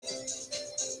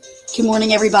Good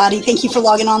morning, everybody. Thank you for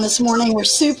logging on this morning. We're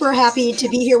super happy to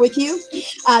be here with you.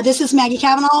 This is Maggie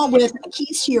Cavanaugh with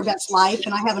Keys to Your Best Life,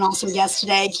 and I have an awesome guest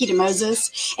today, Kida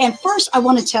Moses. And first, I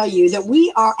want to tell you that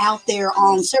we are out there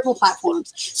on several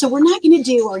platforms. So we're not going to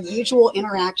do our usual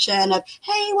interaction of,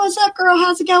 hey, what's up, girl?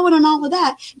 How's it going? And all of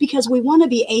that, because we want to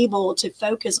be able to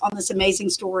focus on this amazing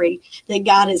story that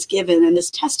God has given and this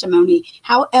testimony.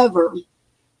 However,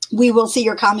 we will see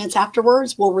your comments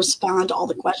afterwards. We'll respond to all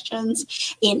the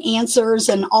questions and answers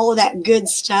and all of that good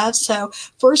stuff. So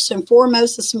first and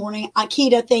foremost this morning,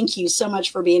 Akita, thank you so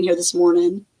much for being here this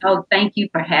morning. Oh, thank you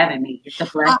for having me. It's a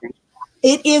blessing.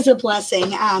 It is a blessing.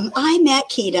 I met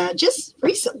Kida just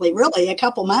recently, really, a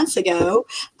couple months ago.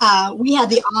 We had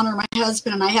the honor, my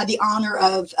husband and I had the honor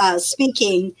of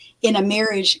speaking in a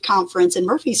marriage conference in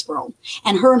Murfreesboro.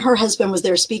 And her husband was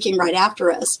there speaking right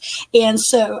after us. And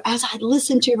so as I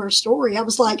listened to her story, I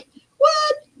was like,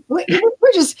 what? We're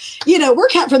just, we're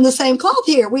cut from the same cloth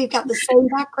here. We've got the same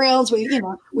backgrounds.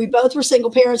 We both were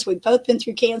single parents. We've both been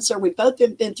through cancer. We've both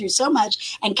been through so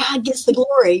much. And God gets the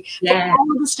glory for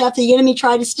all of the stuff the enemy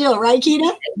tried to steal. Right,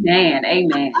 Kida?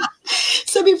 Amen.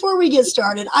 So before we get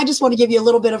started, I just want to give you a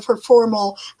little bit of her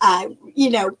formal,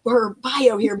 her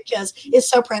bio here because it's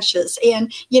so precious.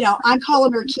 And, I'm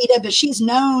calling her Kida, but she's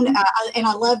known, and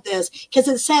I love this because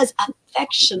it says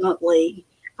affectionately.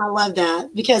 I love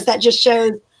that because that just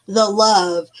shows the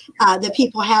love that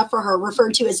people have for her,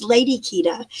 referred to as Lady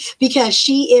Kida, because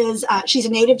she's a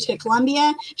native to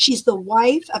Columbia. She's the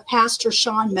wife of Pastor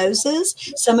Sean Moses.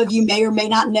 Some of you may or may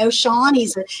not know Sean.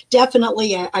 He's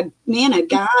definitely a man of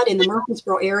God in the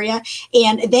Murfreesboro area.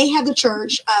 And they have the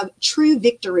church of True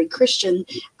Victory Christian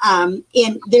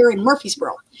they're in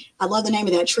Murfreesboro. I love the name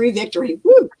of that, True Victory.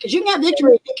 Because you can have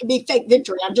victory, it can be fake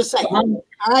victory. I'm just saying.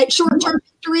 All right, short-term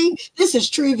victory. This is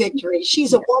true victory.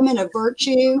 She's a woman of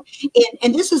virtue.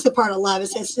 And this is the part I love. It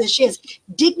says that she has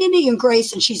dignity and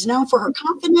grace, and she's known for her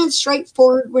confidence,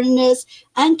 straightforwardness,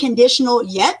 unconditional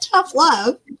yet tough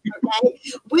love,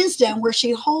 wisdom, where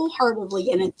she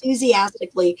wholeheartedly and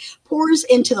enthusiastically pours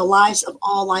into the lives of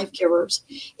all life givers.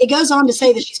 It goes on to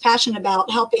say that she's passionate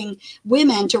about helping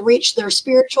women to reach their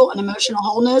spiritual and emotional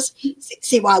wholeness.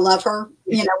 See why I love her?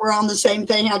 We're on the same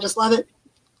thing. I just love it.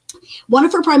 One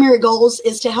of her primary goals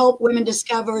is to help women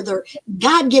discover their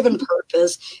God-given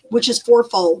purpose, which is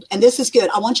fourfold. And this is good.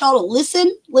 I want y'all to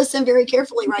listen very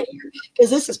carefully right here, because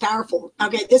this is powerful.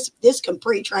 Okay, this can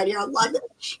preach right here. I love it.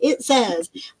 It says,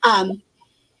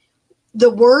 the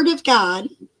word of God,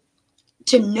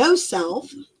 to know self,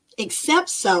 accept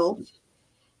self,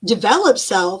 develop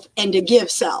self, and to give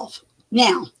self.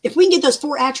 Now, if we can get those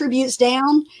four attributes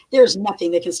down, there's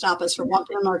nothing that can stop us from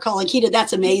walking on our calling. Kida,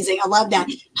 that's amazing. I love that.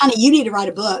 Honey, you need to write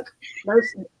a book.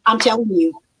 I'm telling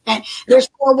you. And there's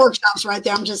 4 workshops right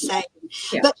there. I'm just saying.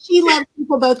 Yeah. But she loves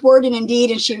people both word and in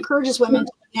deed, and she encourages women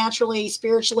to naturally,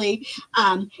 spiritually,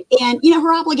 and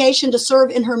her obligation to serve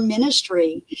in her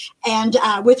ministry and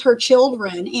with her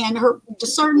children and her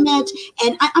discernment.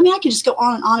 And I could just go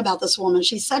on and on about this woman.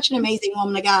 She's such an amazing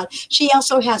woman of God. She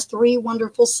also has 3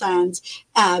 wonderful sons,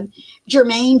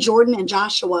 Jermaine, Jordan, and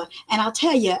Joshua. And I'll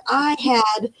tell you, I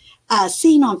had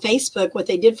seen on Facebook what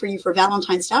they did for you for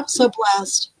Valentine's Day. I'm so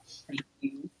blessed. Thank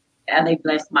you. Yeah, they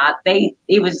blessed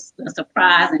it was a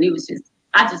surprise, and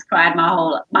I just cried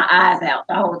my eyes out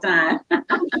the whole time.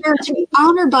 You're to be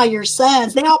honored by your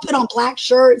sons. They all put on black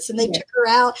shirts and they took her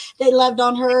out. They loved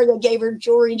on her. They gave her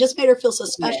jewelry and just made her feel so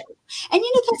special. Yeah. And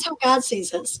that's how God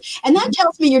sees us. And that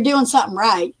tells me you're doing something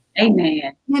right.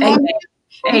 Amen. Amen.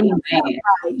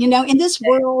 In this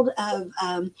world of,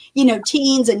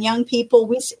 teens and young people,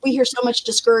 we hear so much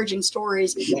discouraging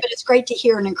stories, but it's great to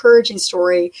hear an encouraging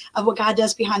story of what God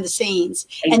does behind the scenes.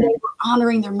 Amen. And they were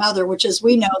honoring their mother, which is,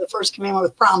 we know, the first commandment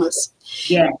with promise.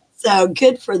 Yeah. So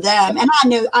good for them. And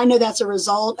I know that's a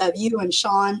result of you and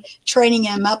Sean training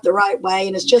him up the right way.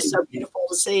 And it's just so beautiful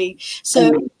to see.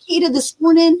 So Kida, this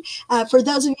morning, for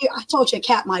those of you, I told you a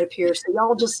cat might appear. So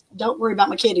y'all just don't worry about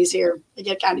my kitties here. They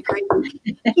get kind of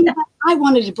crazy. I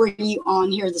wanted to bring you on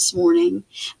here this morning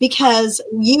because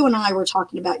you and I were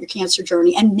talking about your cancer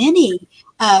journey. And many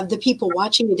of the people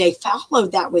watching today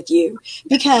followed that with you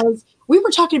because we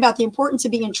were talking about the importance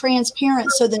of being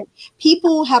transparent so that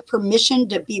people have permission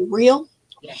to be real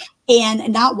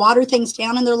and not water things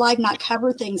down in their life, not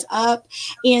cover things up.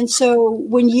 And so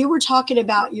when you were talking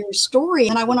about your story,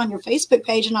 and I went on your Facebook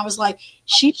page and I was like,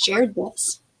 she shared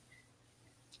this.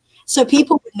 So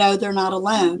people would know they're not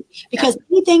alone, because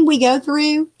anything we go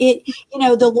through,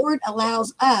 the Lord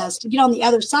allows us to get on the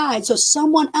other side. So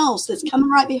someone else that's coming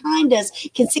right behind us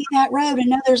can see that road and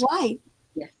know there's light.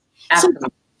 Yes, absolutely.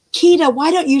 Keita,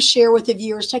 why don't you share with the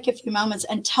viewers, take a few moments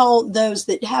and tell those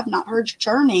that have not heard your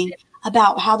journey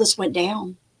about how this went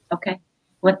down? Okay.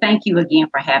 Well, thank you again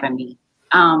for having me.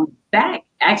 Back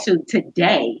actually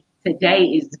today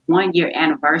is 1 year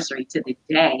anniversary to the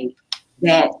day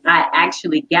that I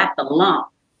actually got the lump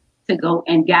to go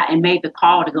and made the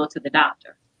call to go to the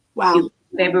doctor. Wow. It was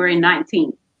February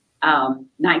 19th,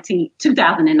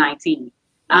 2019,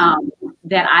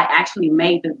 that I actually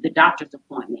made the doctor's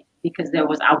appointment because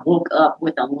I woke up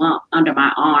with a lump under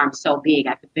my arm so big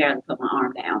I could barely put my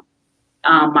arm down.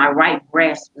 My right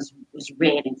breast was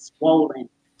red and swollen.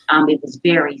 It was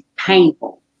very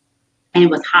painful and it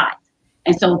was hot.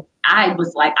 And so I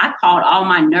was like, I called all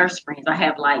my nurse friends. I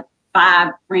have like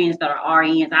 5 friends that are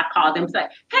RNs. I called them and said,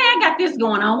 hey, I got this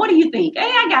going on. What do you think?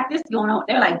 Hey, I got this going on.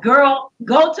 They're like, girl,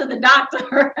 go to the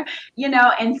doctor,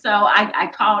 And so I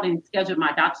called and scheduled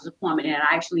my doctor's appointment. And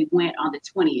I actually went on the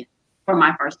 20th for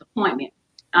my first appointment.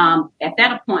 At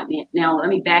that appointment, now let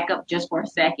me back up just for a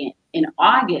second. In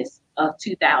August of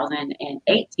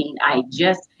 2018, I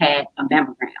just had a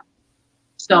mammogram.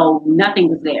 So nothing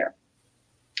was there.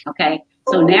 Okay.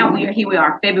 So now here we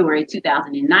are, February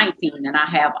 2019, and I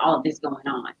have all of this going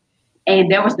on. And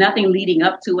there was nothing leading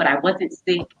up to it. I wasn't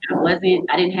sick. I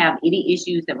didn't have any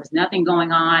issues. There was nothing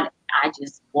going on. I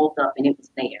just woke up and it was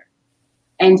there.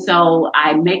 And so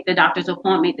I make the doctor's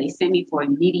appointment. They sent me for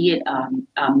immediate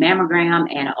mammogram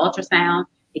and an ultrasound.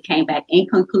 It came back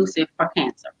inconclusive for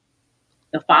cancer.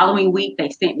 The following week, they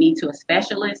sent me to a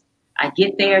specialist. I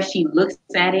get there, she looks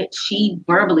at it. She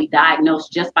verbally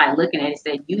diagnosed just by looking at it,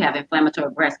 said, you have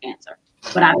inflammatory breast cancer,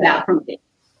 but I've got proof it.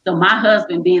 So my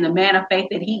husband, being the man of faith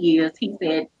that he is, he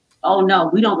said, oh no,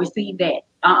 we don't receive that.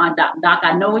 Doc,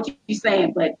 I know what you're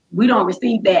saying, but we don't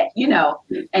receive that,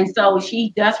 And so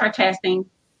she does her testing.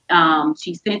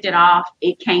 She sent it off.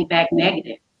 It came back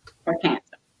negative for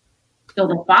cancer. So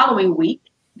the following week,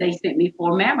 they sent me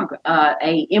for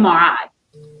a MRI.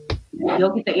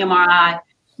 You'll get the MRI.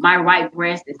 My right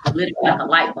breast is lit up like a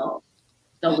light bulb.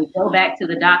 So we go back to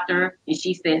the doctor and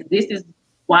she says, this is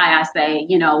why I say,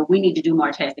 we need to do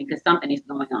more testing because something is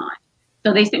going on.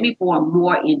 So they sent me for a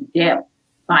more in-depth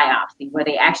biopsy where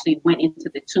they actually went into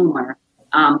the tumor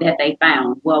that they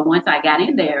found. Well, once I got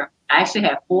in there, I actually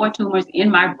had 4 tumors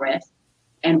in my breast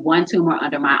and 1 tumor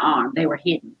under my arm. They were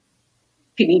hidden.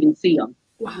 Couldn't even see them.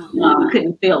 Wow.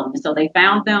 Couldn't feel them. So they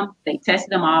found them. They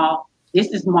tested them all. This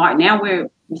is March. Now we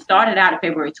started out at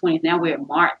February 20th. Now we're at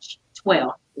March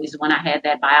 12th is when I had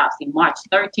that biopsy. March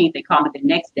 13th, they called me the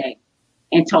next day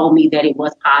and told me that it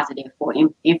was positive for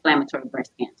inflammatory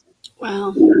breast cancer.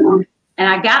 Wow. And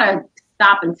I got to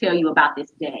stop and tell you about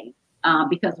this day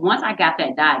because once I got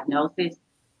that diagnosis,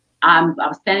 I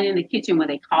was standing in the kitchen when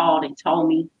they called and told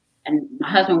me, and my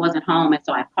husband wasn't home. And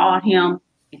so I called him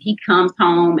and he comes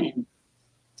home and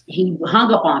he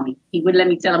hung up on me. He wouldn't let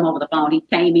me tell him over the phone. He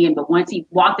came in, but once he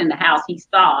walked in the house, he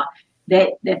saw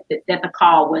that the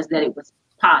call was that it was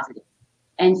positive.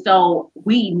 And so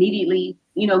we immediately,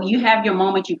 you have your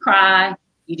moment, you cry,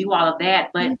 you do all of that.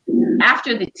 But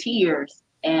after the tears,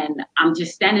 and I'm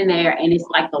just standing there and it's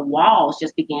like the walls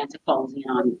just began to close in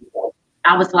on me.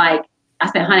 I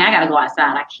said, honey, I got to go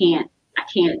outside. I can't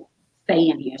stay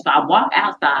in here. So I walk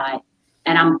outside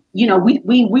and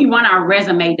we run our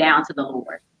resume down to the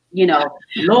Lord.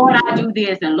 Lord, I do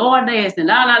this and Lord this and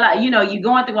la la la. You're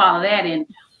going through all of that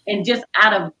and just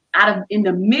out of in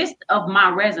the midst of my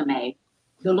resume,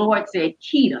 the Lord said,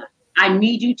 Keita, I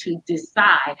need you to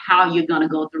decide how you're going to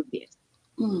go through this.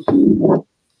 Mm.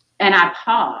 And I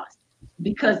paused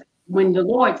because when the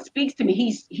Lord speaks to me,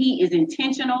 he is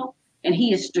intentional and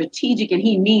he is strategic and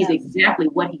he means exactly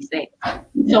what he says.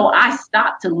 So I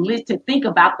stopped to think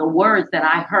about the words that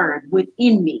I heard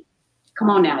within me. Come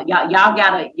on now, y'all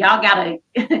gotta,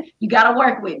 you gotta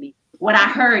work with me. What I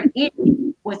heard in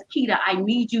me was, Keita, I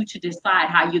need you to decide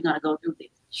how you're gonna go through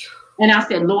this. And I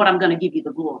said, Lord, I'm gonna give you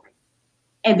the glory.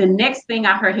 And the next thing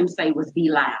I heard him say was, be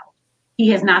loud. He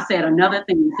has not said another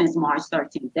thing since March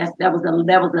 13th. That was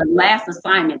the last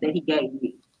assignment that he gave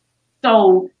me.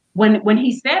 So when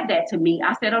he said that to me,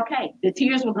 I said, okay, the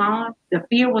tears were gone, the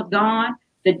fear was gone,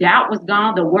 the doubt was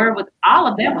gone, the word was, all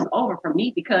of that was over for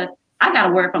me because I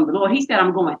got a word from the Lord. He said,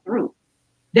 I'm going through.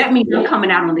 That means I'm coming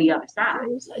out on the other side.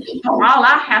 So all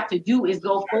I have to do is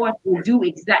go forth and do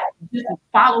just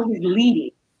follow his leading.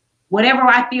 Whatever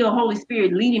I feel Holy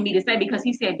Spirit leading me to say, because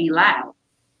he said, be loud.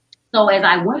 So as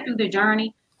I went through the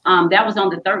journey, that was on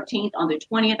the 13th. On the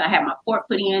 20th, I had my port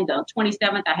put in. The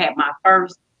 27th, I had my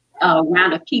first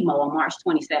round of chemo on March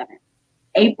 27th.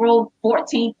 April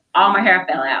 14th, all my hair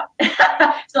fell out.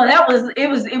 So it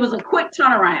was a quick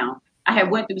turnaround. I had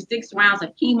went through 6 rounds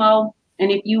of chemo.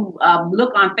 And if you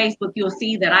look on Facebook, you'll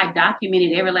see that I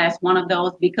documented every last one of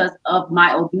those because of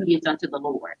my obedience unto the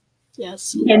Lord.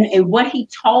 Yes. And what he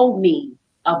told me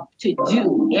to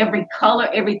do, every color,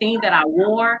 everything that I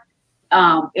wore,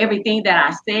 everything that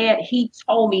I said, he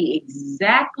told me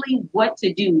exactly what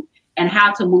to do and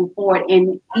how to move forward.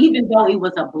 And even though it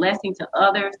was a blessing to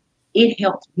others, it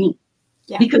helped me.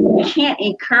 Yeah. Because you can't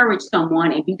encourage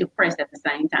someone and be depressed at the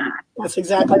same time. That's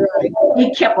exactly right.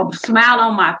 It kept a smile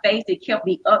on my face. It kept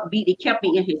me upbeat. It kept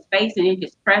me in his face and in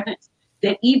his presence.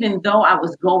 That even though I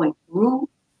was going through,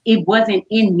 it wasn't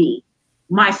in me.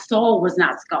 My soul was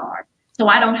not scarred. So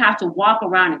I don't have to walk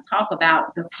around and talk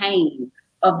about the pain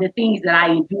of the things that I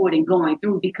endured and going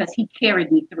through, because he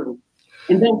carried me through.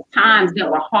 And those times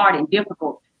that were hard and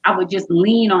difficult, I would just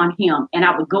lean on him and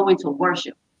I would go into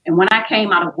worship. And when I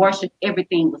came out of worship,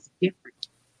 everything was different.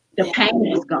 The pain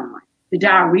was gone. The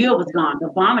diarrhea was gone. The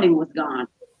vomiting was gone.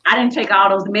 I didn't take all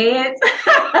those meds.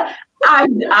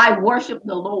 I worshiped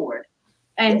the Lord.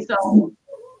 And so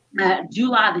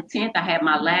July the 10th, I had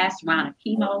my last round of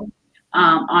chemo.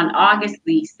 On August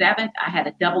the 7th, I had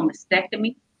a double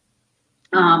mastectomy.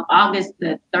 August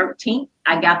the 13th,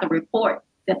 I got the report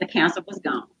that the cancer was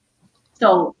gone.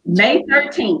 So March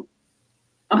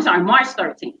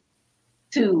 13th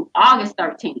to August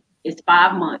 13th is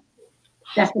 5 months.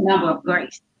 That's the number of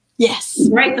grace. Yes. The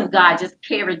grace of God just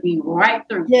carried me right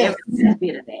through every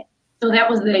bit of that. So that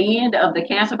was the end of the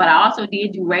cancer, but I also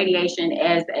did do radiation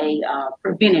as a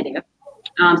preventative.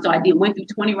 So I went through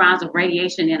 20 rounds of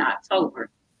radiation in October.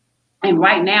 And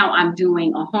right now I'm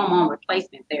doing a hormone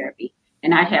replacement therapy.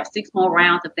 And I have 6 more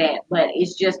rounds of that, but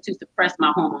it's just to suppress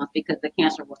my hormones because the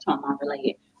cancer was hormone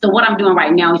related. So what I'm doing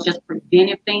right now is just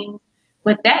preventive things.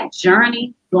 But that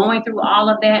journey, going through all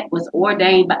of that, was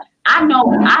ordained. But I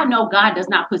know God does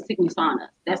not put sickness on us.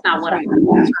 That's not what I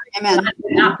do. Amen. God does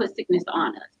not put sickness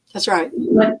on us. That's right.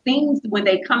 But things, when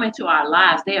they come into our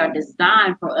lives, they are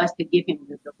designed for us to give him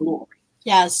the glory.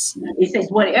 Yes. It says,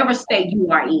 whatever state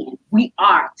you are in, we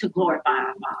are to glorify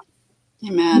our Father.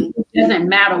 Amen. It doesn't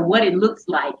matter what it looks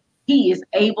like. He is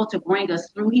able to bring us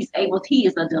through. He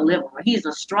is a deliverer. He is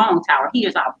a strong tower. He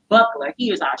is our buckler.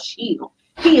 He is our shield.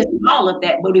 He is all of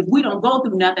that. But if we don't go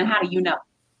through nothing, how do you know?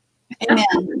 Amen.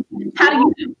 How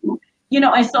do you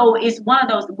know? And so it's one of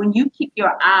those, when you keep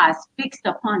your eyes fixed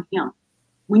upon him,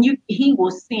 he will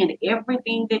send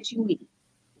everything that you need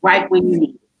right when you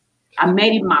need it. I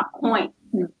made it my point.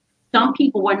 Some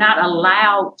people were not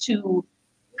allowed to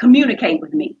communicate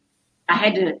with me. I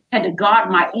had to guard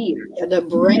my ears, to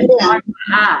bring guard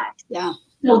my eyes,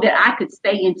 so that I could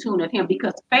stay in tune with him,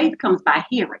 because faith comes by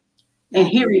hearing, and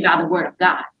hearing by the word of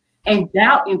God. And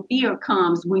doubt and fear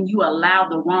comes when you allow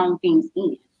the wrong things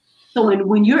in. So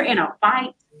when you're in a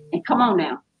fight, and come on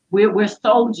now, we're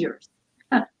soldiers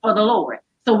for the Lord.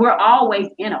 So we're always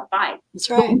in a fight. That's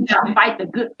right. But we got to fight the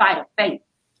good fight of faith.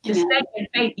 To stay in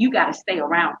faith, you got to stay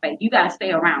around faith. You got to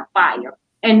stay around fire.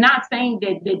 And not saying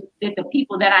that the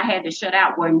people that I had to shut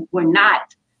out were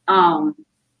not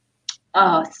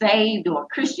saved or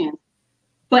Christians,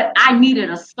 but I needed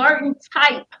a certain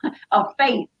type of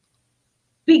faith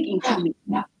speaking to me.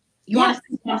 You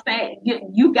understand what I'm saying?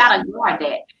 You got to guard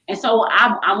that. And so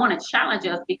I want to challenge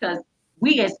us, because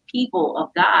we as people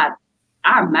of God,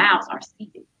 our mouths are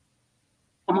seated.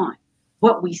 Come on.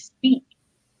 What we speak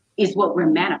is what we're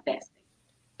manifesting.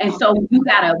 And so you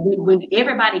gotta, when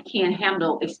everybody can't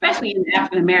handle, especially in the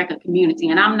African American community,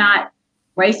 and I'm not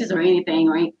racist or anything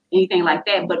like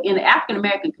that, but in the African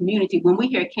American community, when we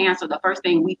hear cancer, the first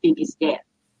thing we think is death.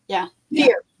 Yeah,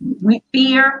 fear. We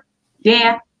fear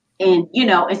death, and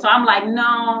and so I'm like,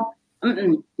 no,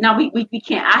 we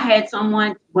can't. I had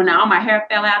someone, when all my hair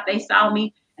fell out, they saw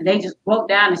me and they just broke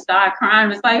down and started crying.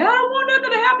 It's like, I don't want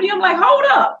nothing to happen to you. I'm like, hold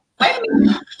up, wait a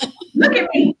minute, look at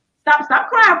me. Stop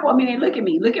crying for a minute and look at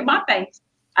me. Look at my face.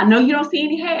 I know you don't see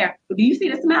any hair, but do you see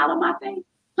the smile on my face?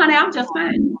 Honey, I'm just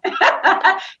fine.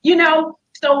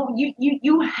 So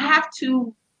you have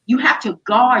to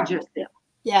guard yourself.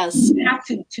 Yes. You have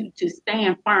to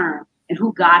stand firm in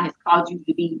who God has called you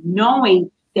to be,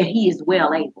 knowing that he is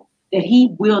well able, that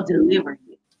he will deliver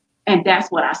you. And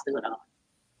that's what I stood on.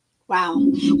 Wow.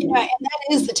 And that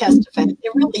is the test of faith.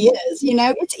 It really is.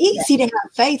 It's easy to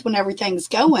have faith when everything's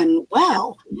going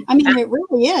well. I mean, it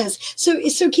really is. So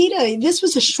Keita, this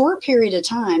was a short period of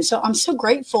time. So I'm so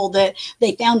grateful that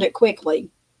they found it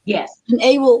quickly. Yes. And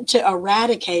able to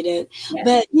eradicate it.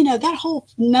 Yes. But, that whole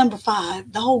number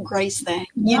 5, the whole grace thing,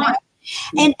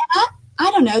 and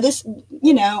I don't know this,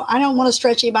 I don't want to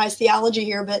stretch anybody's theology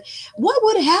here, but what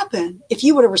would have happened if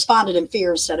you would have responded in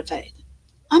fear instead of faith?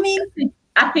 I mean,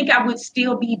 I think I would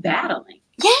still be battling.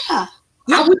 Yeah.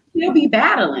 I would still be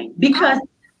battling because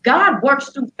God works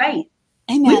through faith.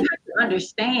 Amen. We have to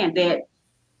understand that,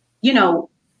 you know,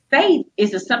 faith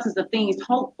is the substance of things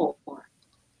hoped for.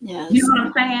 Yes. You know what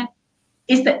I'm saying?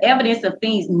 It's the evidence of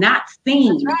things not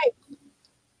seen. That's right.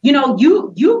 You know,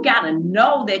 you gotta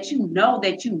know that you know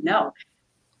that you know.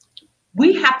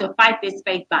 We have to fight this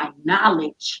faith by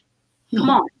knowledge. Come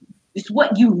on. It's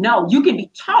what you know. You can be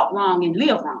taught wrong and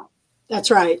live wrong. That's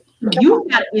right.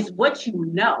 It's what you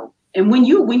know. And when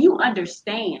you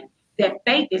understand that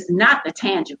faith is not the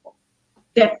tangible,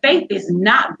 that faith is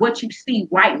not what you see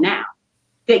right now,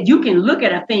 that you can look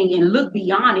at a thing and look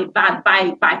beyond it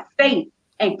by faith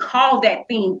and call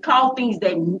things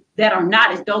that are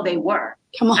not as though they were.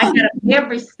 Come on. I get up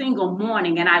every single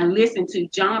morning and I listen to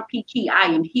John P. Key, I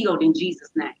Am Healed in Jesus'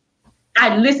 name.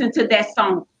 I listen to that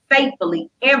song faithfully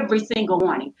every single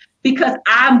morning because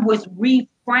I was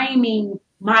reframing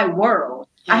my world.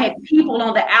 I had people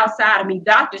on the outside of me,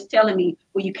 doctors telling me,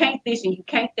 well, you can't this and you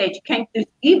can't that, you can't this.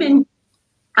 Even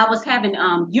I was having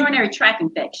urinary tract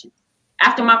infections.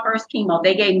 After my first chemo,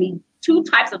 they gave me 2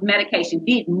 types of medication,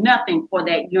 did nothing for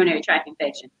that urinary tract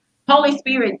infection. Holy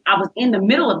Spirit, I was in the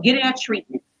middle of getting a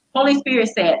treatment. Holy Spirit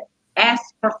said, ask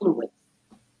for fluids.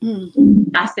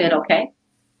 I said, okay.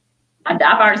 I've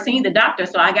already seen the doctor,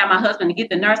 so I got my husband to get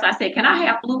the nurse. I said, can I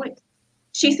have fluids?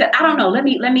 She said, I don't know. Let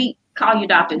me call your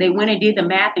doctor. They went and did the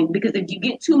math, and because if you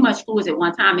get too much fluids at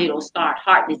one time, it'll start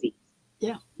heart disease.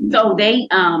 Yeah. So they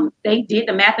did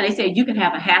the math, and they said, you can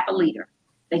have a half a liter.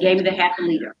 They gave me the half a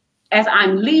liter. As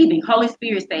I'm leaving, Holy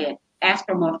Spirit said, ask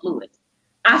for more fluids.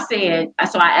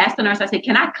 So I asked the nurse, I said,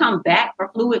 can I come back for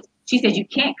fluids? She said, you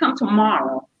can't come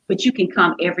tomorrow, but you can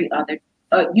come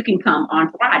you can come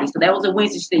on Friday. So that was a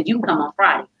Wednesday. She said, you can come on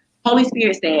Friday. Holy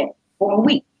Spirit said, for a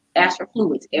week, ask for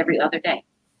fluids every other day.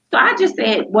 So I just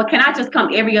said, well, can I just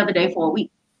come every other day for a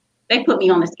week? They put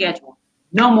me on the schedule.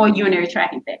 No more urinary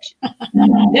tract infection.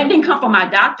 That didn't come from my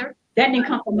doctor. That didn't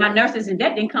come from my nurses. And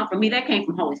that didn't come from me. That came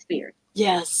from Holy Spirit.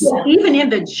 Yes. So even in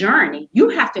the journey, you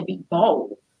have to be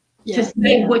bold. To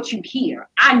say what you hear.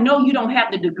 I know you don't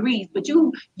have the degrees, but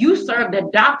you serve the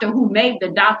doctor who made the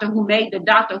doctor who made the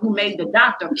doctor who made the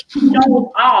doctor, who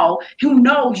knows all, who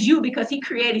knows you because he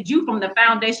created you from the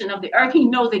foundation of the earth. He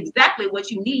knows exactly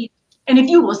what you need. And if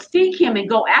you will seek him and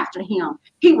go after him,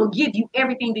 he will give you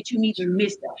everything that you need in the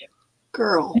midst of it.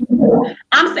 Girl.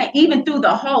 I'm saying even through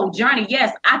the whole journey,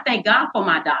 yes, I thank God for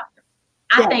my doctor.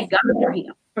 I thank God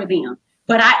for them.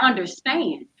 But I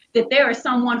understand that there is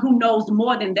someone who knows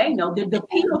more than they know. The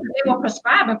people that they were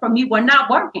prescribing for me were not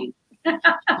working.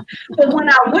 But when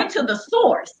I went to the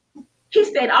source, he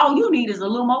said, all you need is a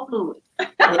little more fluid.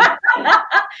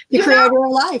 The creator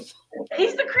of life.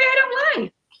 He's the creator of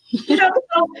life. You know,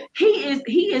 so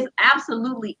he is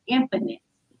absolutely infinite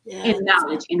in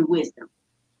knowledge and wisdom.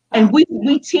 And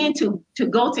we tend to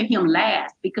go to him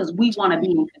last because we want to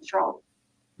be in control.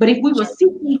 But if we will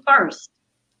seek ye first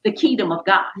the kingdom of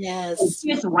God, and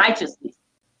his righteousness,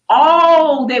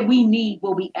 all that we need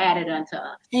will be added unto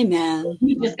us. Amen.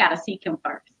 We just got to seek him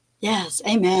first. Yes.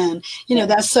 Amen. You know,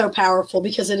 that's so powerful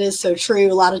because it is so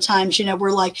true. A lot of times, you know,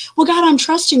 we're like, well, God, I'm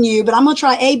trusting you, but I'm going to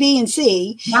try A, B, and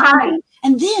C. Right.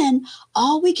 And then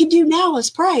all we can do now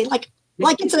is pray. Like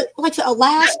it's a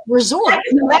last resort.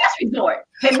 It's the last resort.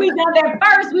 Had we done that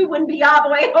first, we wouldn't be all the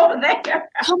way over there.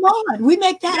 Come on. We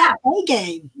make that our A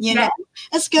game, you know.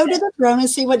 Let's go to the throne and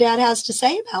see what Dad has to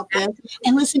say about this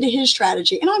and listen to his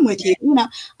strategy. And I'm with you. You know,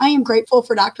 I am grateful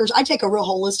for doctors. I take a real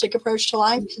holistic approach to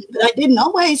life, but I didn't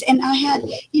always. And I had,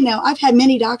 you know, I've had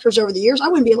many doctors over the years. I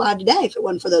wouldn't be alive today if it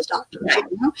wasn't for those doctors,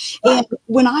 you know. And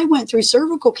when I went through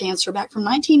cervical cancer back from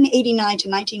 1989 to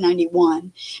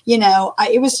 1991, you know,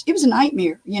 it was a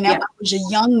nightmare. You know, I was a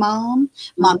young mom.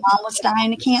 My mom was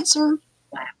dying of cancer.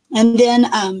 And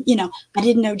then, you know, I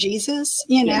didn't know Jesus,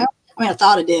 you know. I mean, I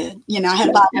thought I did. You know, I had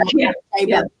a Bible on the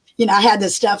table. You know, I had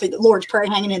this stuff, the Lord's Prayer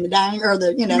hanging in the dining or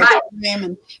the, you know, room,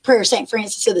 and Prayer of St.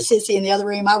 Francis of Assisi in the other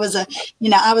room. I was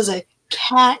a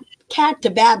cat to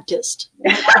Baptist.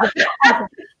 I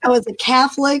was a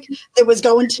Catholic that was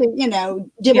going to, you know,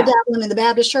 dibble-dabbling in the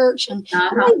Baptist church. And I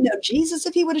didn't know Jesus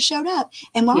if he would have showed up.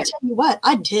 And I'll tell you what,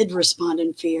 I did respond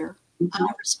in fear. I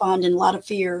respond in a lot of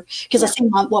fear because I see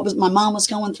what my mom was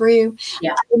going through.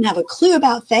 I didn't have a clue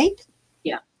about faith.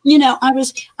 You know, I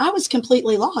was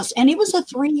completely lost, and it was a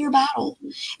 3-year battle,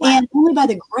 and only by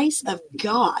the grace of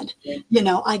God, you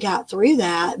know, I got through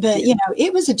that. But, you know,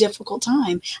 it was a difficult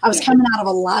time. I was coming out of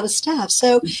a lot of stuff.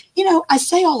 So, you know, I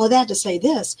say all of that to say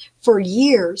this: for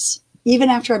years, even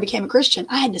after I became a Christian,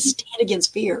 I had to stand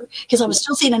against fear because I was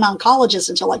still seeing an oncologist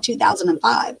until like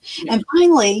 2005. And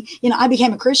finally, I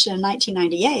became a Christian in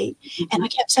 1998. And I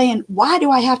kept saying, why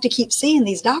do I have to keep seeing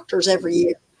these doctors every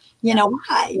year?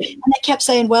 Why? And they kept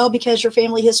saying, well, because your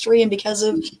family history and because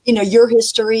of, your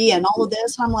history and all of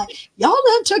this. And I'm like, y'all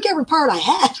done took every part I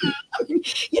had. I mean,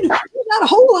 there's not a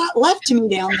whole lot left to me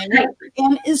down there.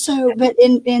 And so, but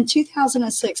in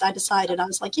 2006, I decided, I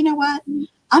was like, you know what?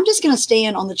 I'm just going to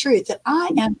stand on the truth that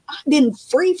I've been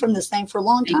free from this thing for a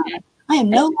long time. I am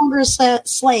no longer a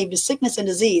slave to sickness and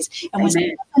disease. And when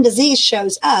sickness and disease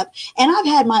shows up, and I've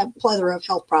had my plethora of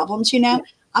health problems,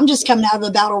 I'm just coming out of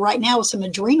the battle right now with some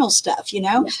adrenal stuff,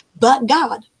 but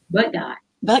God.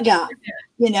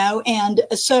 And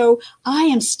so I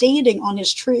am standing on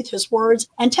his truth, his words,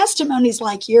 and testimonies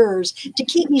like yours to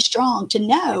keep me strong, to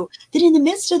know that in the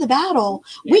midst of the battle,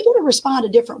 we get to respond a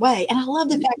different way. And I love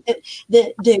the fact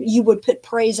that you would put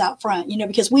praise out front,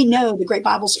 because we know the great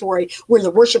Bible story where the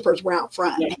worshipers were out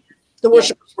front. Yeah. The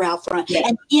worshipers were out front,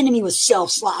 and the enemy was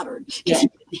self-slaughtered because he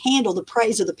couldn't handle the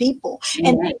praise of the people.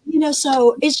 And,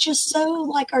 so it's just so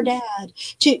like our dad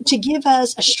to give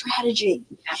us a strategy.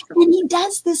 Absolutely. And he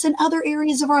does this in other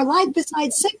areas of our life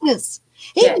besides sickness.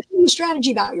 He can give you a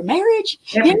strategy about your marriage.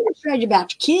 He can give you a strategy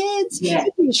about your kids. He can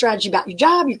give you a strategy about your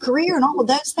job, your career, and all of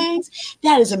those things.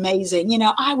 That is amazing.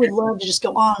 I would love to just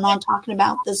go on and on talking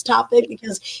about this topic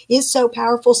because it's so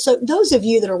powerful. So those of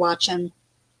you that are watching,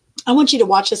 I want you to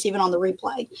watch this even on the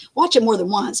replay. Watch it more than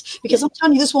once because I'm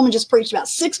telling you, this woman just preached about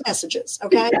 6 messages,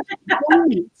 okay?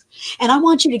 And I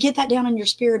want you to get that down in your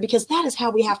spirit because that is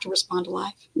how we have to respond to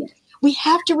life. Yes. We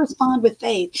have to respond with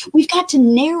faith. We've got to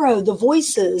narrow the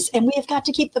voices and we have got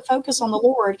to keep the focus on the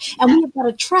Lord. And we have got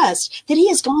to trust that he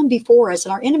has gone before us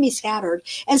and our enemy scattered.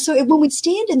 And so when we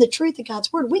stand in the truth of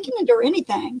God's word, we can endure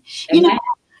anything. Amen.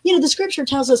 The scripture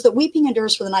tells us that weeping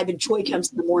endures for the night, but joy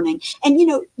comes in the morning. And,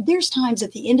 there's times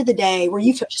at the end of the day where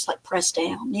you feel just like pressed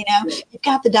down, you've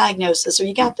got the diagnosis or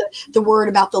you got the word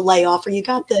about the layoff or you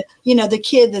got the, the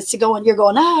kid that's going, you're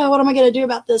going, what am I going to do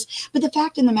about this? But the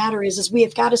fact in the matter is we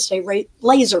have got to stay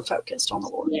laser focused on the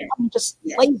Lord.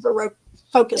 Laser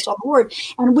focused on the Lord.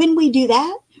 And when we do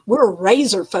that, we're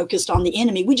razor focused on the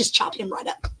enemy. We just chop him right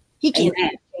up. He can't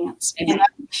have a chance.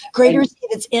 Greater is he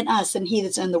that's in us than he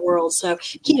that's in the world. So,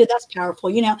 Keta, that's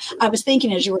powerful. I was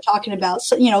thinking as you were talking about,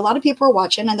 a lot of people are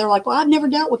watching and they're like, well, I've never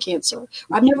dealt with cancer. Or,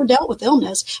 I've never dealt with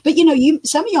illness. But,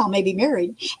 some of y'all may be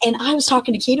married. And I was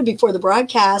talking to Keta before the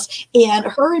broadcast and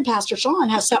her and Pastor Sean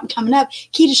has something coming up.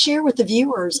 Keta, share with the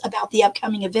viewers about the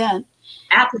upcoming event.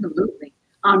 Absolutely.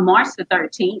 On March the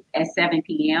 13th at 7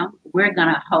 p.m., we're going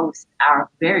to host our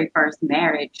very first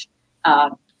marriage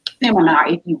seminar,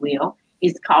 if you will.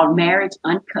 It's called Marriage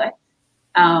Uncut.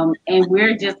 And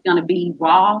we're just going to be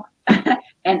raw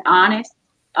and honest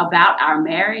about our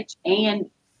marriage and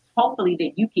hopefully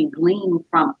that you can glean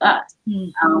from us.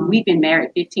 Mm-hmm. We've been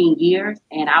married 15 years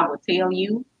and I will tell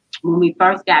you, when we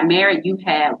first got married,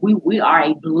 we are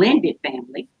a blended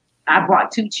family. I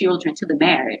brought 2 children to the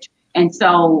marriage. And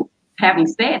so having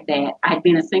said that, I've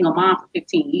been a single mom for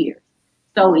 15 years.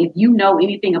 So if you know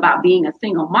anything about being a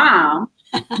single mom,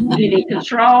 you get in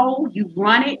control, you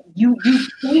run it, you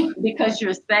think because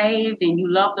you're saved and you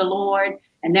love the Lord,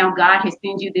 and now God has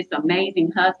sent you this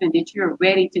amazing husband that you're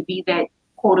ready to be that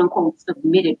quote unquote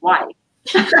submitted wife.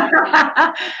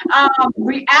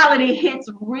 Reality hits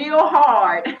real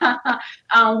hard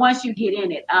once you get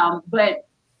in it. But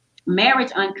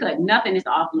Marriage Uncut, nothing is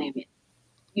off limits.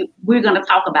 We're going to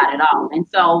talk about it all. And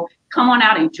so come on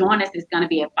out and join us. It's going to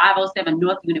be at 507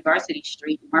 North University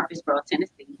Street, Murfreesboro,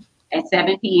 Tennessee, at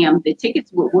 7 p.m. The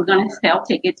tickets, we're going to sell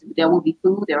tickets. There will be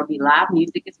food. There will be live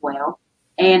music as well.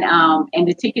 And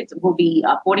the tickets will be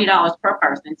 $40 per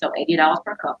person, so $80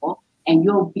 per couple. And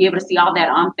you'll be able to see all that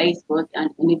on Facebook, and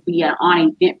it'll be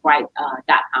on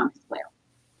Eventbrite.com as well.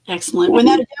 Excellent. When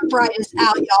that Eventbrite is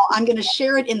out, y'all, I'm going to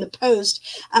share it in the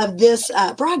post of this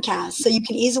broadcast so you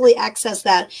can easily access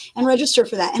that and register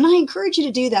for that. And I encourage you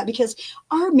to do that because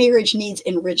our marriage needs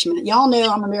enrichment. Y'all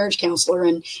know I'm a marriage counselor,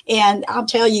 and I'll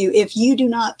tell you, if you do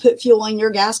not put fuel in your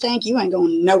gas tank, you ain't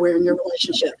going nowhere in your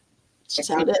relationship. That's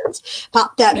how it is.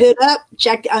 Pop that hood up,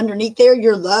 check underneath there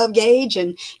your love gauge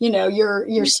and,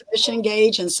 your submission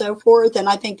gauge and so forth. And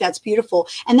I think that's beautiful.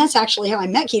 And that's actually how I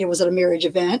met Keta, was at a marriage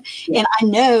event. Yeah. And I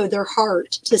know their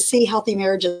heart to see healthy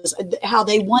marriages, how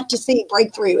they want to see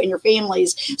breakthrough in your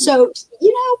families. So,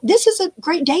 this is a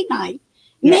great date night.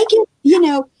 Yeah.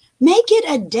 Make it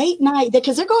a date night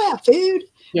because they're going to have food.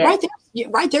 Yeah.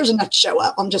 Right there's enough to show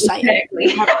up. I'm just saying.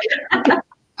 Exactly.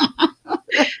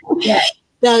 Yeah.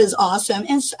 That is awesome.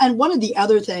 And one of the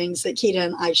other things that Keita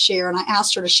and I share, and I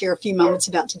asked her to share a few moments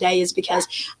about today, is because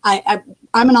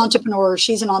I'm an entrepreneur,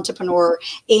 she's an entrepreneur.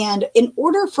 And in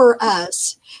order for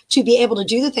us to be able to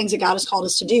do the things that God has called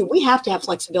us to do, we have to have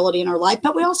flexibility in our life,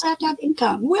 but we also have to have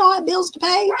income. We all have bills to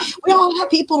pay. We all have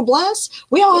people to bless.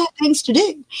 We all have things to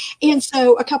do. And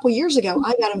so a couple years ago,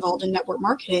 I got involved in network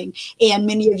marketing. And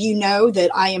many of you know that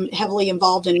I am heavily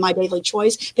involved in My Daily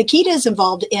Choice. But Keita is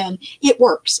involved in It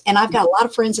Works. And I've got a lot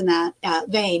of friends in that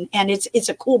vein. And it's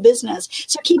a cool business.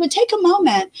 So Keita, take a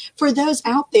moment for those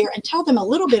out there and tell them a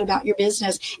little bit about your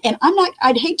business. And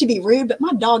I'd hate to be rude, but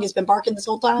my dog has been barking this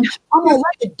whole time. I'm going to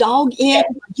let the dog in.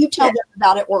 You tell them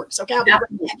about It Works. Okay.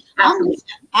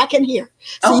 I can hear.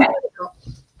 So okay.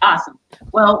 Awesome.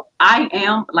 Well, I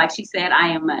am, like she said, I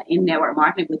am in network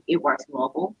marketing with It Works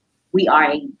Global. We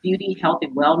are a beauty, health,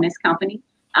 and wellness company.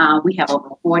 We have over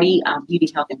 40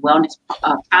 beauty, health, and wellness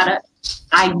products.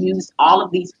 I used all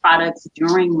of these products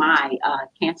during my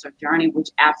cancer journey, which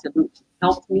absolutely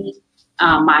helped me.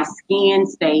 My skin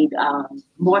stayed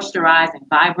moisturized and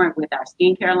vibrant with our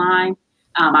skincare line.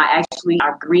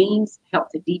 Our greens help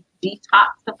to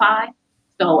detoxify.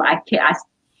 So I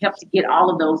help to get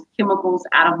all of those chemicals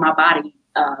out of my body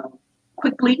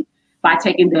quickly by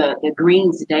taking the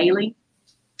greens daily.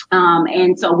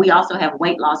 And so we also have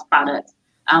weight loss products.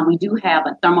 We do have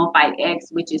a ThermoFight X,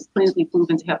 which is clinically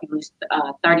proven to help you lose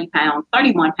 31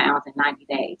 pounds in 90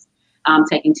 days,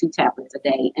 taking 2 tablets a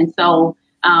day. And so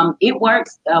It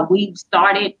Works. We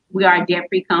are a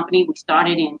debt-free company. We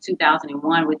started in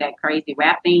 2001 with that crazy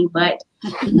rap thing, but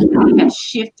we have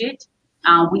shifted.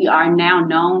 We are now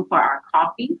known for our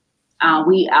coffee.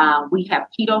 We have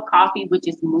keto coffee, which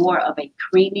is more of a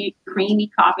creamy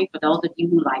coffee for those of you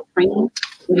who like cream.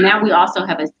 And now we also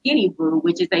have a skinny brew,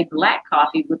 which is a black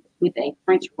coffee with a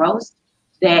French roast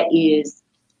that is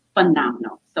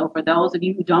phenomenal. So for those of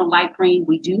you who don't like cream,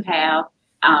 we do have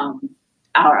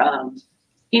our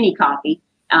skinny coffee.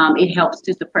 It helps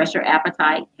to suppress your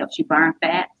appetite, helps you burn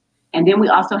fat. And then we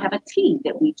also have a tea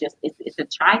that it's a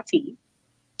chai tea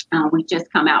we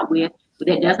just come out with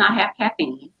that does not have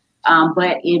caffeine,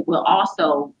 but it will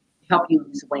also help you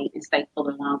lose weight and stay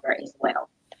fuller longer as well.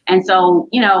 And so,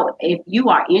 if you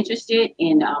are interested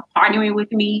in partnering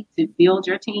with me to build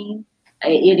your team,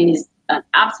 it is an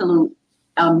absolute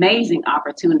amazing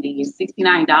opportunity. It's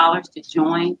 $69 to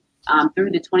join through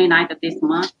the 29th of this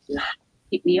month.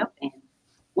 Hit me up and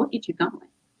we'll get you going.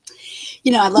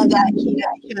 I love that,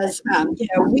 Keita, because,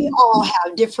 we all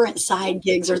have different side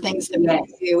gigs or things that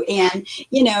we do. And,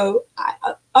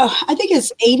 I think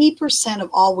it's 80% of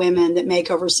all women that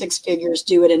make over 6 figures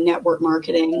do it in network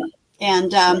marketing.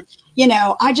 And,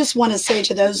 I just want to say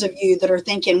to those of you that are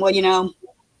thinking, well, you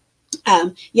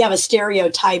have a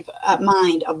stereotype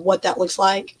mind of what that looks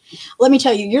like. Let me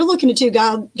tell you, you're looking at 2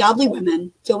 godly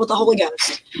women filled with the Holy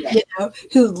Ghost,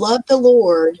 who love the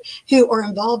Lord, who are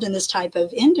involved in this type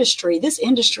of industry. This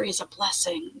industry is a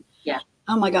blessing. Yeah.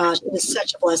 Oh my gosh, it is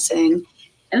such a blessing.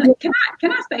 And can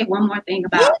I say one more thing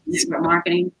about network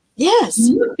marketing? Yes.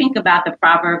 You think about the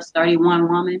Proverbs 31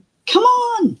 woman. Come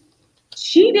on.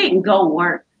 She didn't go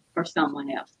work for someone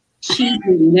else. She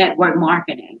did network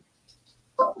marketing.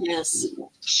 Yes.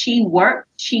 She worked,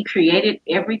 she created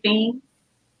everything,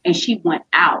 and she went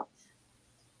out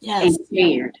and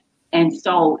shared and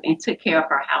sold and took care of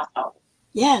her household.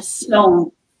 Yes.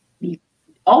 So do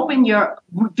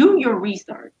your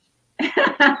research.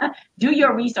 Do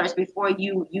your research before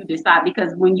you decide,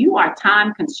 because when you are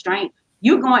time constrained,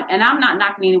 you're going, and I'm not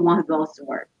knocking anyone who goes to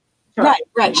work. Sure.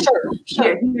 Right.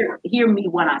 Sure. Hear me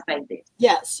when I say this.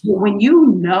 Yes. When you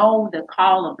know the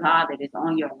call of God that is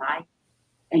on your life,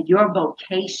 and your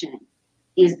vocation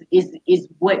is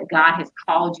what God has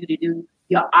called you to do.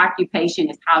 Your occupation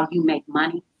is how you make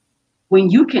money. When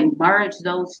you can merge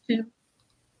those two,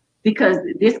 because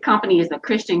this company is a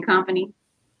Christian company,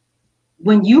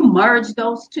 when you merge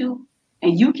those two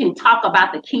and you can talk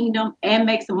about the kingdom and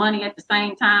make some money at the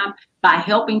same time by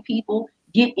helping people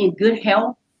get in good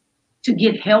health, to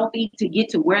get healthy, to get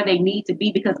to where they need to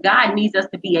be, because God needs us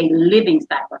to be a living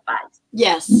sacrifice.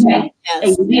 Yes. Okay?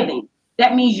 Yes. A living.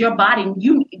 That means your body,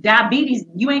 diabetes,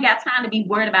 you ain't got time to be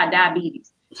worried about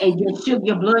diabetes. And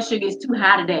your blood sugar is too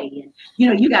high today.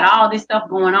 And, you got all this stuff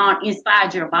going on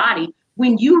inside your body.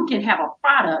 When you can have a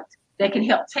product that can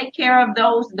help take care of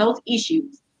those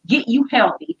issues, get you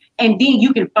healthy, and then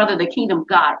you can further the kingdom of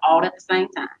God all at the same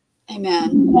time.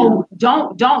 Amen. So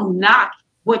don't knock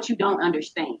what you don't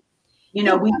understand.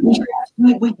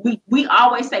 We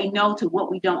always say no to what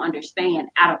we don't understand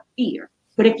out of fear.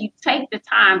 But if you take the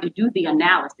time to do the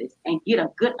analysis and get a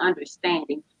good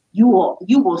understanding, you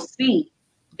will see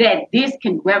that this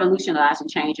can revolutionize and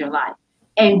change your life.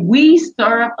 And we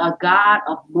serve a God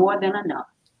of more than enough.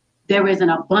 There is an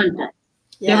abundance.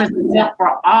 Yeah. There is enough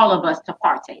for all of us to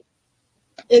partake.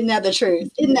 Isn't that the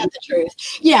truth? Isn't that the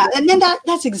truth? Yeah. And then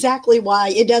that's exactly why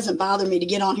it doesn't bother me to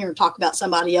get on here and talk about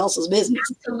somebody else's business.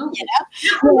 Absolutely. You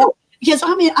know? Because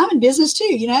I'm in business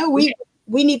too. You know,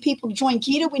 we need people to join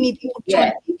Kida. We need people to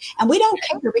join me. And we don't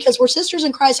care because we're sisters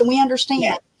in Christ and we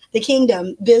understand the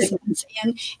kingdom business.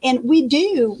 And we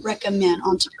do recommend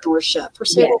entrepreneurship for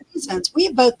several reasons. We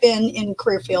have both been in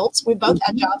career fields. We've both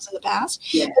had jobs in the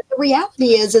past. Yeah. But the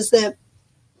reality is that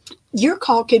your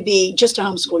call could be just to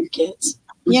homeschool your kids,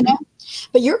 you know,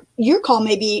 but your call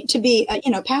may be to be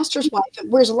a pastor's wife that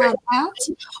wears a lot of hats,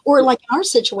 or like in our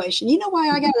situation, you know why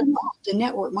I got involved in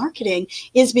network marketing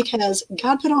is because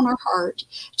God put on our heart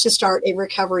to start a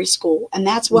recovery school. And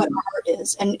that's what our heart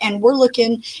is. And we're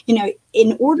looking,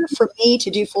 in order for me to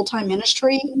do full-time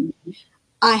ministry,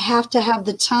 I have to have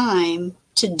the time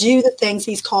to do the things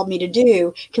he's called me to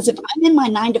do. Because if I'm in my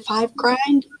 9-to-5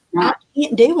 grind, I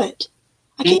can't do it.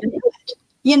 I can't do it.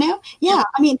 Yeah.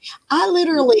 I mean, I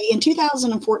literally in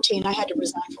 2014, I had to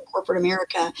resign from corporate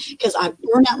America because I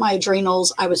burned out my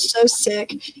adrenals. I was so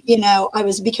sick,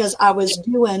 because I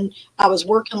was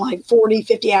working like 40,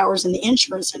 50 hours in the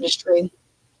insurance industry.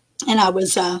 And I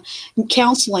was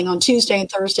counseling on Tuesday and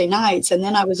Thursday nights. And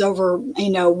then I was over,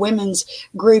 women's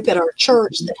group at our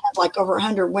church that had like over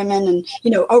 100 women and,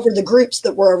 over the groups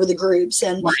that were over the groups.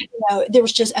 And, there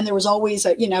was always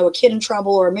a kid in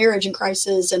trouble or a marriage in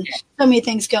crisis and so many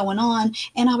things going on.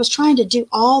 And I was trying to do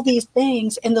all these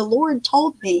things. And the Lord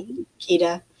told me,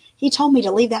 Kida, he told me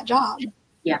to leave that job.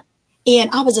 Yeah.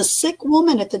 And I was a sick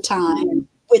woman at the time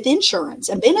with insurance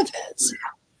and benefits.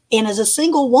 And as a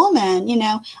single woman,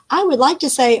 I would like to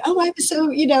say, I was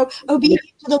so, obedient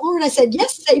to the Lord. I said,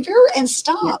 yes, Savior, and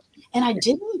stop. And I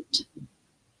didn't.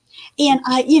 And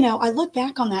I look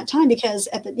back on that time because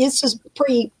this was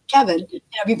pre-Kevin,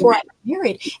 before I got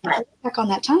married. And I look back on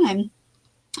that time.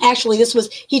 Actually,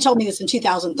 he told me this in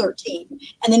 2013.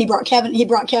 And then he brought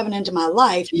Kevin into my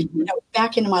life,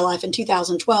 back into my life in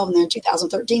 2012. And then in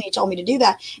 2013, he told me to do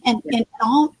that. And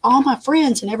all my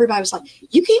friends and everybody was like,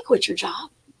 you can't quit your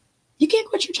job. You can't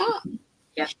quit your job.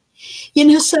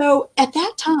 Yeah. So at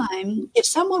that time, if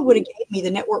someone would have gave me the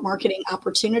network marketing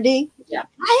opportunity,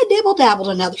 I had dabbled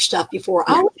in other stuff before.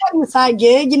 I was having a side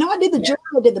gig. I did the jewelry,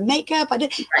 I did the makeup. When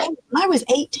I was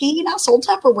 18, I sold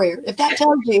Tupperware. If that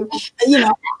tells you,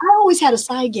 I always had a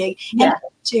side gig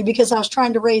because I was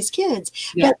trying to raise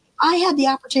kids. Yeah. But I had the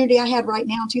opportunity I had right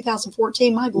now in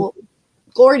 2014, my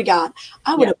glory to God,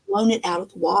 I would have blown it out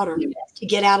of the water to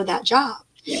get out of that job.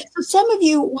 Yeah. So some of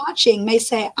you watching may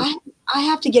say, I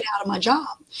have to get out of my job.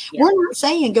 Yeah. We're not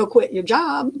saying go quit your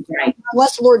job. Right.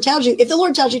 Unless the Lord tells you. If the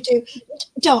Lord tells you to,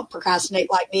 don't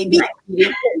procrastinate like me.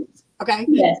 Okay?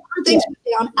 Yes. Things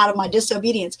down out of my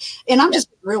disobedience. And I'm just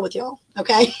being real with y'all.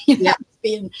 Okay?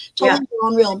 Being totally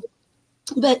unreal.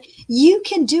 But you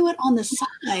can do it on the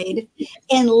side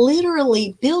and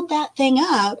literally build that thing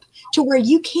up to where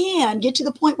you can get to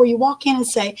the point where you walk in and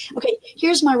say, okay,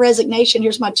 here's my resignation.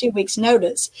 Here's my 2 weeks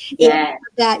notice. Yeah.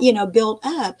 That, build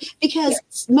up because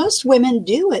most women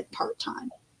do it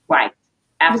part-time. Right.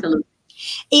 Absolutely.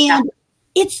 And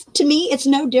to me, it's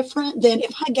no different than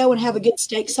if I go and have a good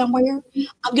steak somewhere,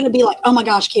 I'm going to be like, oh my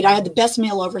gosh, Kate, I had the best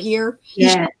meal over here.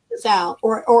 Yeah. This out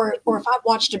or if I've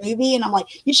watched a movie and I'm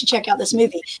like, you should check out this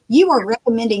movie. You are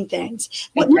recommending things.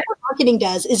 What network marketing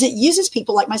does is it uses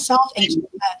people like myself and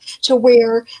to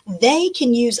where they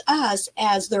can use us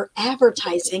as their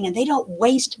advertising and they don't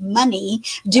waste money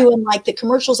doing like the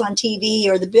commercials on TV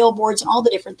or the billboards and all the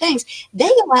different things. They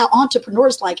allow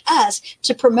entrepreneurs like us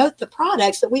to promote the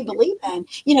products that we believe in.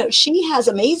 She has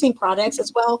amazing products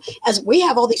as well as we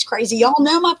have all these crazy, y'all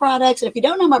know my products. And if you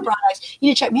don't know my products, you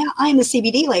need to check me out. I am the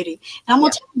CBD lady. And I'm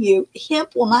going to tell you,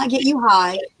 hemp will not get you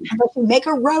high unless you make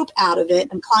a rope out of it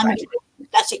and climb it.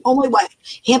 That's the only way.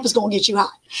 Hemp is going to get you high.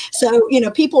 So,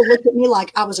 people looked at me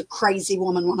like I was a crazy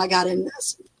woman when I got in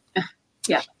this.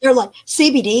 Yeah. They're like,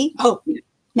 CBD? Oh,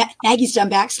 Maggie's done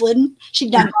backslidden.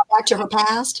 She's done gone back to her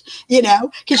past,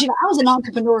 because, I was an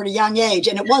entrepreneur at a young age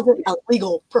and it wasn't a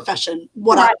legal profession.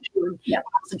 What I was doing when I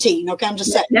was a teen. Okay. I'm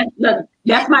just saying.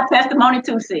 That's my testimony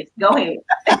too, sis. Go ahead.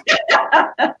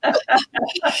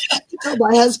 Told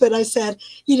my husband, I said,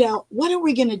 what are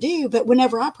we going to do? But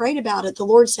whenever I prayed about it, the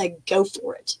Lord said, go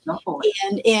for it. Go for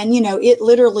it. And it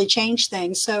literally changed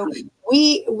things. So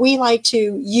we like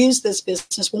to use this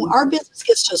business. When our business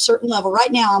gets to a certain level,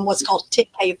 right now I'm what's called a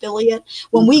 10K affiliate.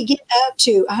 When we get up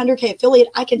to 100K affiliate,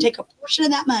 I can take a portion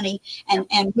of that money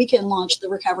and we can launch the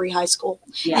Recovery High School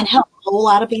and help a whole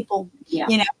lot of people. Yeah.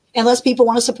 unless people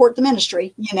want to support the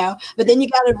ministry, but then you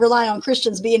got to rely on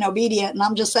Christians being obedient. And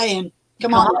I'm just saying,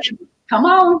 come on.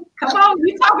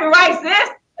 You talking right, sis.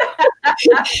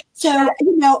 So,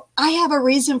 I have a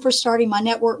reason for starting my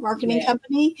network marketing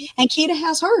company, and Keita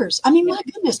has hers. I mean, my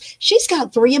goodness, she's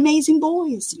got 3 amazing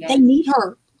boys. They need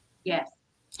her. Yes.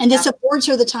 And this affords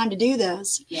her the time to do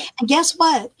this. Yes. And guess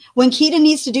what? When Keita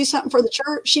needs to do something for the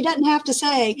church, she doesn't have to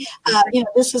say,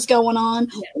 this is going on.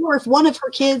 Yes. Or if one of her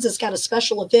kids has got a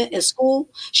special event at school,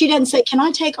 she doesn't say, can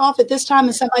I take off at this time?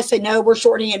 And somebody say, no, we're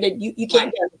shorthanded. You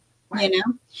can't go. Right.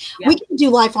 We can do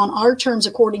life on our terms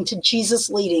according to Jesus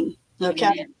leading. Okay.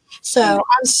 Amen. So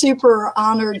I'm super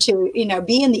honored to,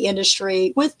 be in the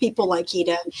industry with people like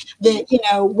Keita that,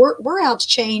 we're out to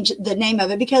change the name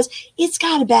of it because it's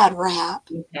got a bad rap.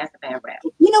 It has a bad rap.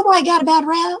 You know why it got a bad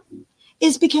rap?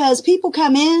 Is because people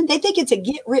come in, they think it's a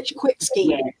get rich quick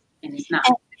scheme. Yes, and it's not.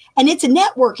 And it's a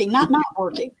networking, not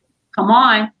working. Come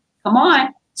on.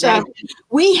 So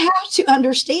we have to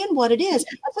understand what it is.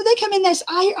 So they come in this.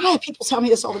 I have people tell me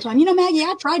this all the time. Maggie,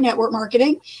 I tried network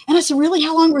marketing. And I said, really?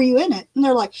 How long were you in it? And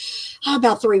they're like,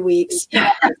 about 3 weeks.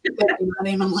 And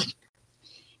I'm like,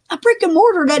 a brick and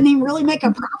mortar doesn't even really make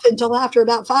a profit until after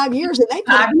about 5 years. And they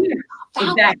pay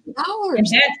exactly.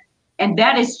 $1,000. And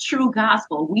that is true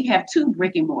gospel. We have 2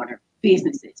 brick and mortar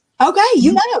businesses.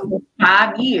 Okay,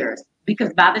 5 years.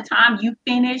 Because by the time you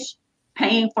finish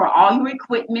paying for all your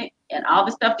equipment and all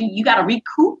the stuff, you got to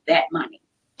recoup that money.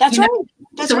 That's right.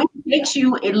 It takes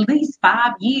you at least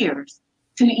 5 years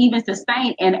to even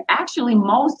sustain. And actually,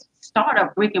 most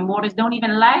startup brick and mortars don't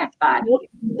even last 5 years.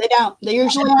 They don't. They're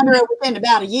usually under it within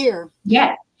about a year.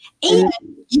 Yeah. And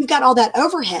you've got all that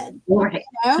overhead.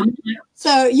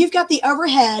 So you've got the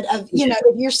overhead of,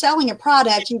 if you're selling a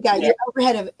product, you've got your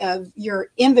overhead of your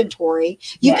inventory.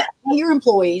 You've got your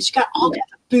employees. You've got all that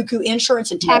buku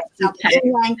insurance and taxes out there.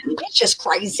 It's just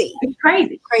crazy. It's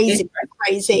crazy.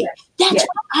 Crazy. That's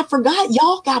what I forgot.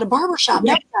 Y'all got a barbershop.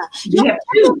 Yeah. You have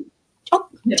 2. Tell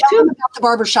them about the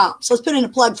barbershops. Let's put in a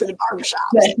plug for the barbershops.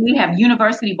 Yes, we have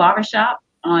University Barbershop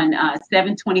on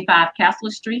 725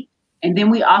 Castle Street. And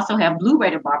then we also have Blue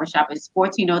Raider Barbershop. It's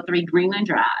 1403 Greenland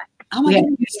Drive. Oh my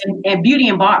goodness. And Beauty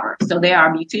and Barber. So there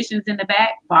are beauticians in the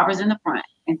back, barbers in the front.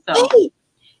 And so,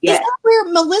 is that where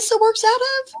Melissa works out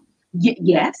of?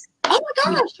 Yes. Oh my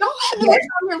gosh, y'all had Melissa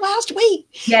on here last week.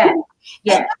 Yeah.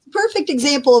 That's a perfect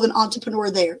example of an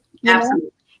entrepreneur there. Absolutely.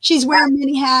 She's wearing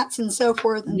many hats and so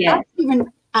forth. And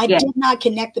I did not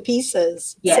connect the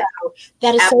pieces. Yes. So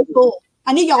that is so cool.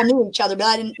 I knew y'all knew each other, but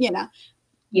I didn't,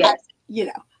 Yes.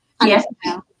 Yes.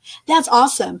 That's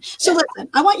awesome. So listen,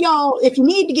 I want y'all, if you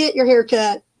need to get your hair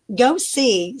cut, go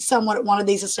see someone at one of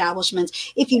these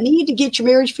establishments. If you need to get your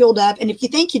marriage fueled up, and if you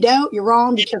think you don't, you're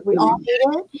wrong because we all need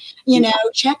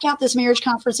it. Check out this marriage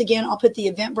conference again. I'll put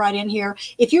the Eventbrite in here.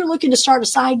 If you're looking to start a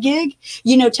side gig,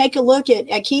 take a look at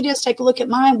Keita's, take a look at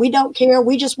mine. We don't care.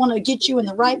 We just want to get you in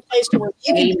the right place to where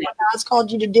you can do what God's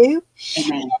called you to do.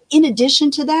 Amen. And in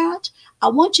addition to that, I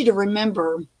want you to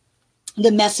remember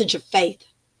the message of faith.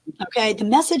 Okay, the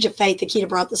message of faith that Keita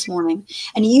brought this morning.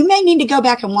 And you may need to go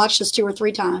back and watch this 2 or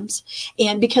 3 times.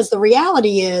 And because the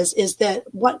reality is that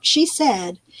what she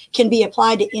said can be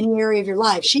applied to any area of your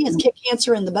life. She has kicked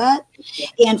cancer in the butt.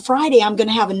 And Friday, I'm going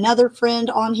to have another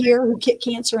friend on here who kicked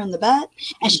cancer in the butt.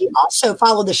 And she also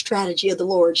followed the strategy of the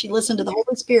Lord. She listened to the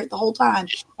Holy Spirit the whole time.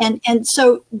 And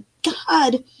so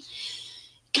God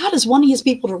is wanting his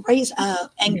people to raise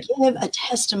up and give a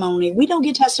testimony. We don't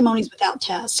get testimonies without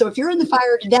tests. So if you're in the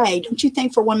fire today, don't you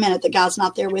think for 1 minute that God's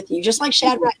not there with you. Just like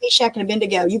Shadrach, Meshach, and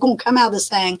Abednego, you're going to come out of this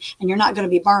thing and you're not going to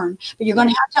be burned. But you're going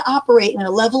to have to operate in a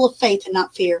level of faith and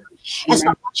not fear. And so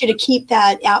I want you to keep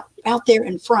that out there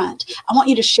in front. I want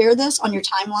you to share this on your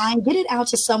timeline. Get it out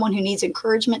to someone who needs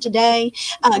encouragement today.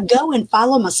 Go and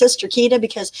follow my sister Keita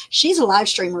because she's a live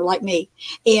streamer like me.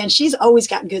 And she's always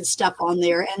got good stuff on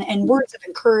there and words of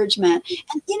encouragement.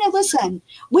 And, listen,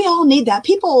 we all need that.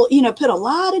 People, put a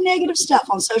lot of negative stuff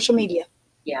on social media.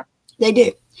 Yeah. They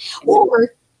do.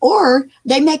 Or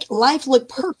they make life look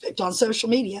perfect on social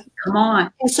media. Come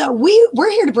on. And so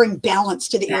we're here to bring balance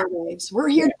to the airwaves. We're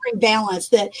here to bring balance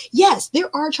that, yes,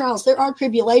 there are trials, there are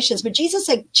tribulations, but Jesus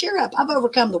said, cheer up, I've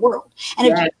overcome the world. And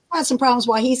if Jesus has some problems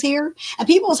while he's here and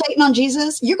people is hating on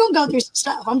Jesus, you're going to go through some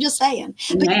stuff. I'm just saying.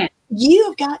 But you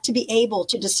have got to be able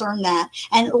to discern that.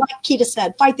 And like Keita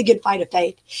said, fight the good fight of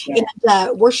faith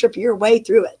and worship your way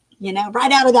through it,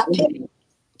 right out of that pit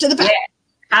to the back.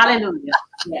 Hallelujah.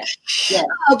 Yes. Yes.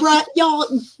 Brett, y'all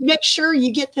make sure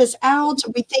you get this out.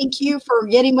 We thank you for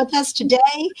getting with us today,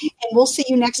 and we'll see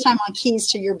you next time on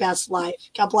Keys to Your Best Life.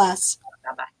 God bless.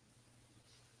 Bye-bye.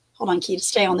 Hold on, Keita.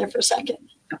 Stay on there for a second.